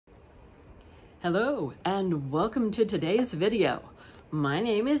Hello and welcome to today's video. My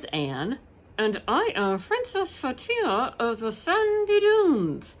name is Anne and I am Princess Fatima of the Sandy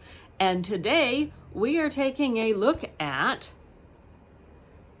Dunes. And today we are taking a look at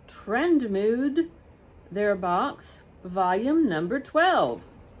Trendmood, their box, volume number 12.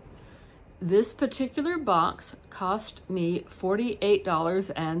 This particular box cost me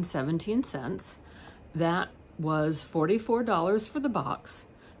 $48.17. That was $44 for the box.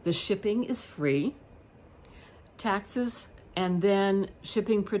 The shipping is free. Taxes and then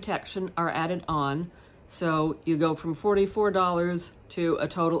shipping protection are added on. So you go from $44 to a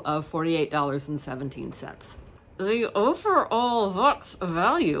total of $48.17. The overall box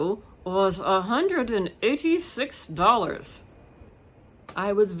value was $186.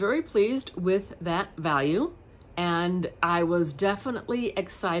 I was very pleased with that value, and I was definitely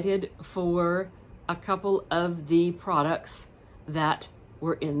excited for a couple of the products that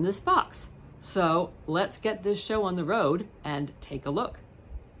were in this box. So let's get this show on the road and take a look.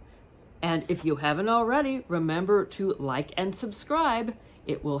 And if you haven't already, remember to like and subscribe.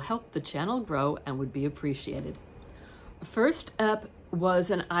 It will help the channel grow and would be appreciated. First up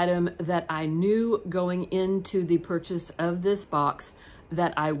was an item that I knew going into the purchase of this box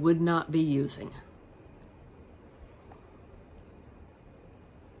that I would not be using.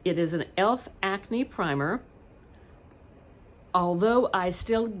 It is an e.l.f. acne primer. Although I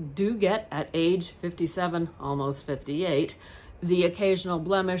still do get, at age 57, almost 58, the occasional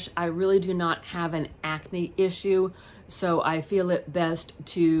blemish, I really do not have an acne issue, so I feel it best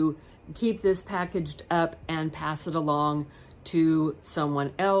to keep this packaged up and pass it along to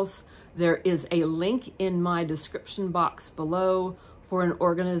someone else. There is a link in my description box below for an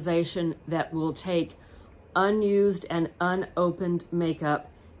organization that will take unused and unopened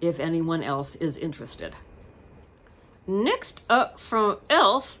makeup if anyone else is interested. Next up from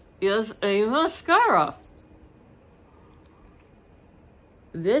e.l.f. is a mascara.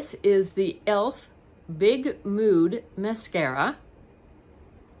 This is the e.l.f. Big Mood Mascara.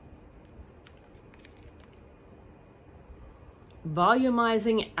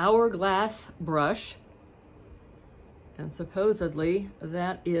 Volumizing hourglass brush. And supposedly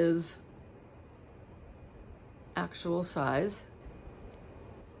that is actual size.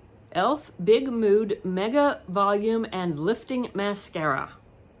 e.l.f. Big Mood Mega Volume and Lifting Mascara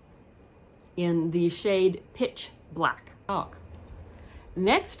in the shade Pitch Black.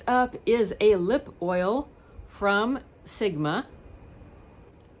 Next up is a lip oil from Sigma.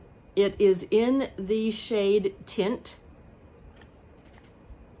 It is in the shade Tint.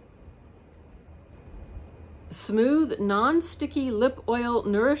 Smooth, non-sticky lip oil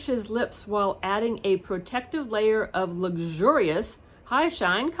nourishes lips while adding a protective layer of luxurious high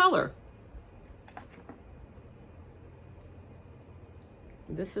shine color.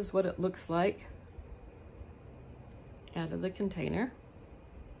 This is what it looks like out of the container.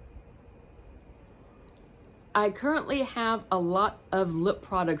 I currently have a lot of lip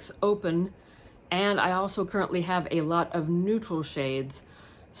products open, and I also currently have a lot of neutral shades.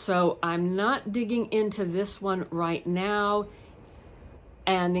 So I'm not digging into this one right now.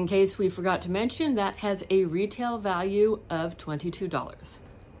 And in case we forgot to mention, that has a retail value of $22.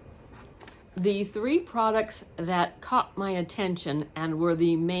 The three products that caught my attention and were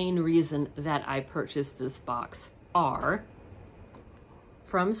the main reason that I purchased this box are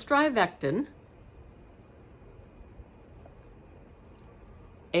from Strivectin,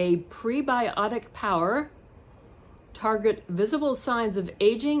 a prebiotic power, target visible signs of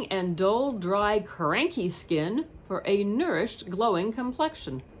aging and dull, dry, cranky skin for a nourished, glowing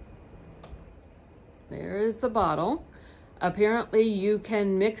complexion. There is the bottle. Apparently you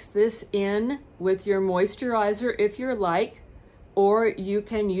can mix this in with your moisturizer if you're like, or you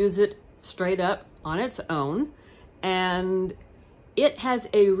can use it straight up on its own. And it has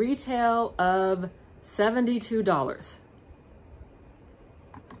a retail of $72.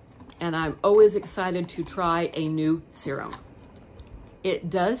 And I'm always excited to try a new serum.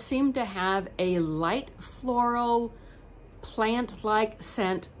 It does seem to have a light floral plant-like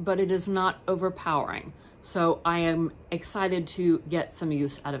scent, but it is not overpowering. So I am excited to get some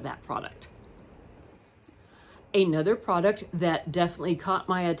use out of that product. Another product that definitely caught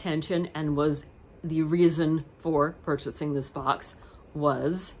my attention and was the reason for purchasing this box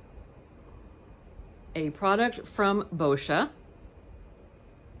was a product from Boscia.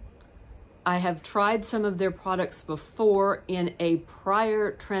 I have tried some of their products before in a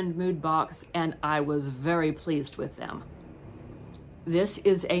prior Trendmood box, and I was very pleased with them. This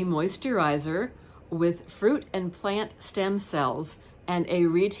is a moisturizer with fruit and plant stem cells and a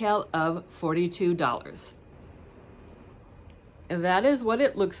retail of $42. That is what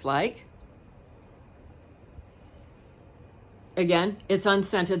it looks like. Again, it's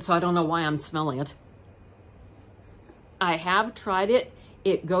unscented, so I don't know why I'm smelling it. I have tried it.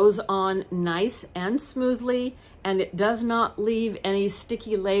 It goes on nice and smoothly, and it does not leave any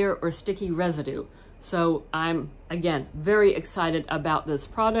sticky layer or sticky residue. So I'm, again, very excited about this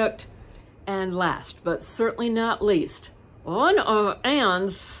product. And last, but certainly not least, one of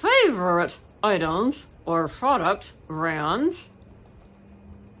Anne's favorite items or product brands,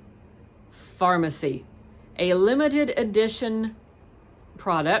 Pharmacy, a limited edition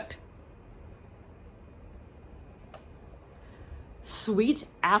product, Sweet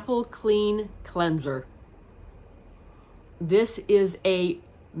Apple Clean Cleanser. This is a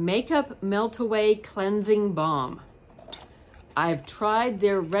makeup melt-away cleansing balm. I've tried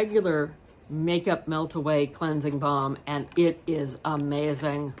their regular makeup melt-away cleansing balm, and it is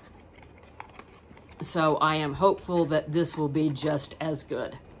amazing. So I am hopeful that this will be just as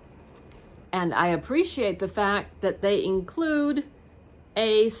good. And I appreciate the fact that they include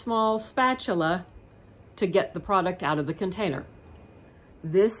a small spatula to get the product out of the container.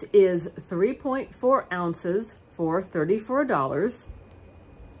 This is 3.4 ounces for $34.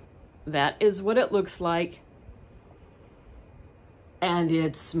 That is what it looks like. And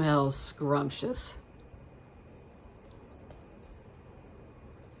it smells scrumptious.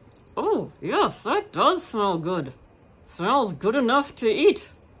 Oh, yes, that does smell good. Smells good enough to eat.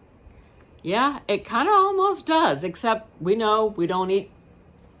 Yeah, it kind of almost does, except we know we don't eat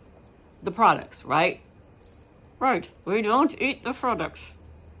the products, right? Right, we don't eat the products.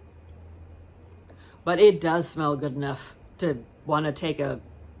 But it does smell good enough to want to take a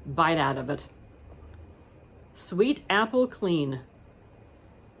bite out of it. Sweet Apple Clean.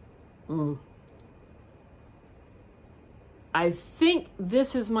 I think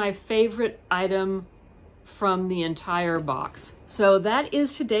this is my favorite item from the entire box. So that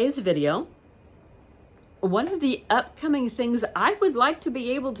is today's video. One of the upcoming things I would like to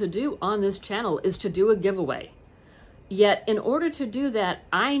be able to do on this channel is to do a giveaway. Yet in order to do that,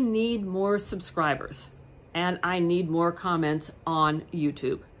 I need more subscribers and I need more comments on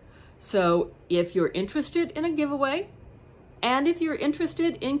YouTube. So if you're interested in a giveaway, and if you're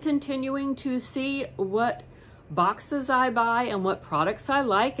interested in continuing to see what boxes I buy and what products I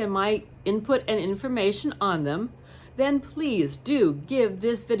like and my input and information on them, then please do give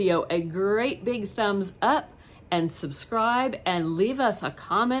this video a great big thumbs up and subscribe and leave us a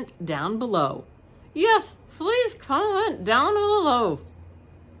comment down below. Yes, please comment down below.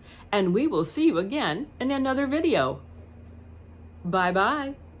 And we will see you again in another video.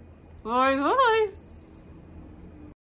 Bye-bye. Bye-bye.